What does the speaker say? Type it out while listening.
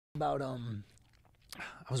about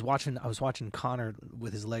I was watching Conor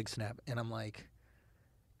with his leg snap, and I'm like,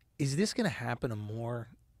 is this gonna happen to more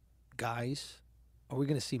guys? Are we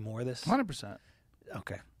gonna see more of this? 100%.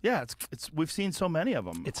 Okay. Yeah, it's we've seen so many of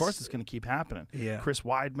them. Of course, it's going to keep happening. Yeah. Chris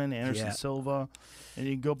Weidman, Anderson Silva, and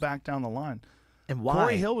you can go back down the line. And why?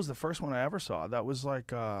 Corey Hill was the first one I ever saw. That was like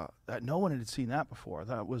that. No one had seen that before.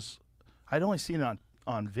 That was I'd only seen it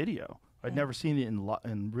on video. I'd never seen it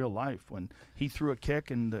in real life. When he threw a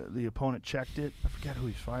kick and the opponent checked it, I forget who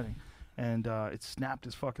he's fighting, and it snapped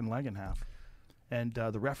his fucking leg in half, and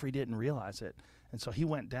the referee didn't realize it, and so he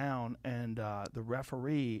went down, and the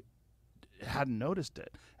referee hadn't noticed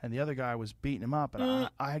it, and the other guy was beating him up, and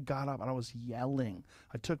I got up and I was yelling.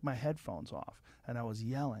 I took my headphones off and I was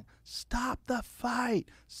yelling, "Stop the fight!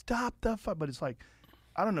 Stop the fight!" But it's like,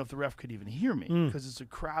 I don't know if the ref could even hear me because it's a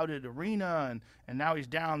crowded arena, and now he's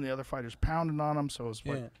down. The other fighter's pounding on him, so it's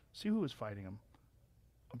like, see who was fighting him.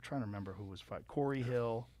 I'm trying to remember who was fighting. Corey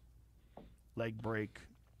Hill, leg break.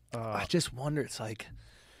 I just wonder. It's like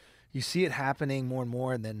you see it happening more and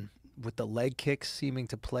more, and then with the leg kicks seeming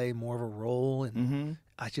to play more of a role, and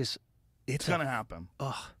it's gonna happen.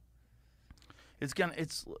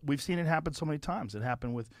 We've seen it happen so many times. It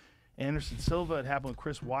happened with Anderson Silva. It happened with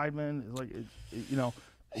Chris Weidman. It's like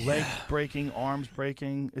leg breaking, arms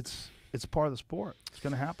breaking. It's part of the sport. It's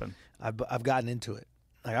gonna happen. I've gotten into it.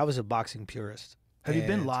 Like, I was a boxing purist. Have you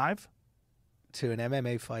been live to an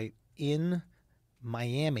MMA fight in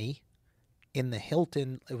Miami, in the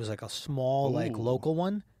Hilton? It was like a small, like, local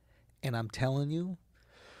one. And I'm telling you,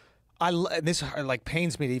 this like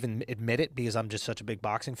pains me to even admit it because I'm just such a big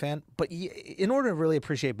boxing fan. But in order to really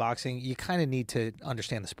appreciate boxing, you kind of need to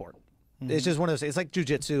understand the sport. It's just one of those. It's like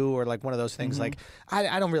jiu-jitsu or like one of those things. Like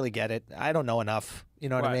I don't really get it. I don't know enough. You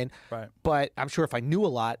know what I mean? Right. But I'm sure if I knew a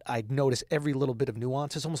lot, I'd notice every little bit of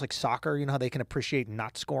nuance. It's almost like soccer. You know how they can appreciate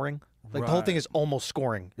not scoring? Like the whole thing is almost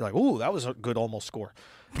scoring. You're like, ooh, that was a good almost score.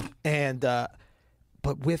 And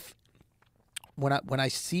but with when I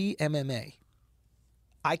see MMA,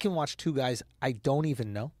 I can watch two guys I don't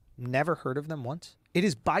even know, never heard of them once. It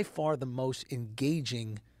is by far the most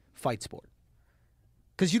engaging fight sport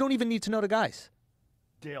because you don't even need to know the guys.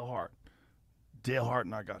 Dale Hart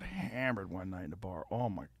and I got hammered one night in the bar. Oh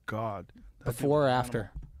my God! Before or after?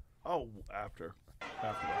 Oh, after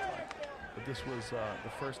that fight. But this was the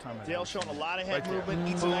first time I Dale showing a lot of head movement.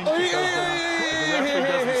 The referee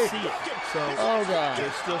doesn't see it, so God,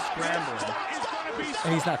 they're still scrambling.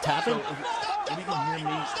 And he's not tapping? If you can hear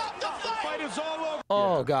me.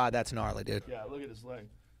 Oh, God, that's gnarly, dude. Yeah, look at his leg.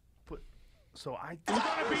 So I think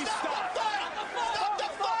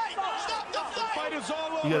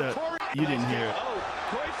you didn't hear it.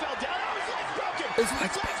 Corey fell down. His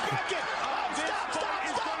leg's broken.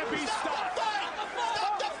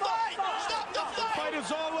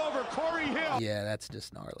 Yeah, that's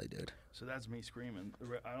just gnarly, dude. So that's me screaming.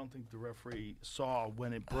 I don't think the referee saw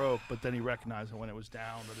when it broke, but then he recognized it when it was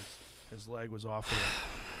down, that his leg was off at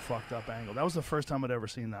a fucked up angle. That was the first time I'd ever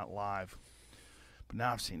seen that live. But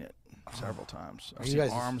now I've seen it several times. I've seen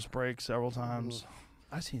arms break several times.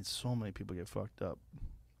 I've seen so many people get fucked up.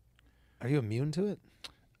 Are you immune to it?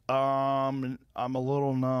 I'm a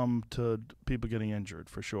little numb to people getting injured,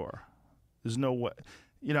 for sure. There's no way.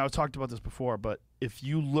 You know, I've talked about this before, but if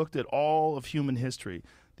you looked at all of human history,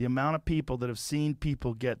 the amount of people that have seen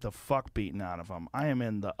people get the fuck beaten out of them, I am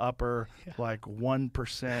in the upper, like,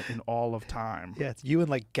 1% in all of time. Yeah, it's you and,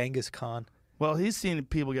 like, Genghis Khan. Well, he's seen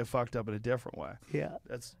people get fucked up in a different way. Yeah.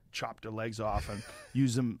 That's chop their legs off and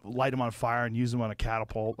light them on fire and use them on a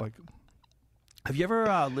catapult. Like, have you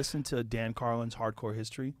ever listened to Dan Carlin's Hardcore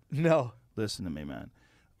History? No. Listen to me, man.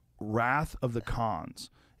 Wrath of the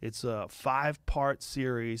Khans. It's a 5-part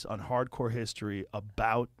series on hardcore history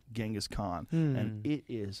about Genghis Khan, and it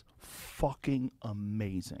is fucking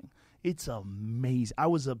amazing. It's amazing. I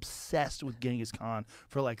was obsessed with Genghis Khan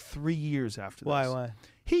for like 3 years after this. Why?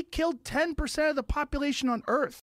 He killed 10% of the population on Earth.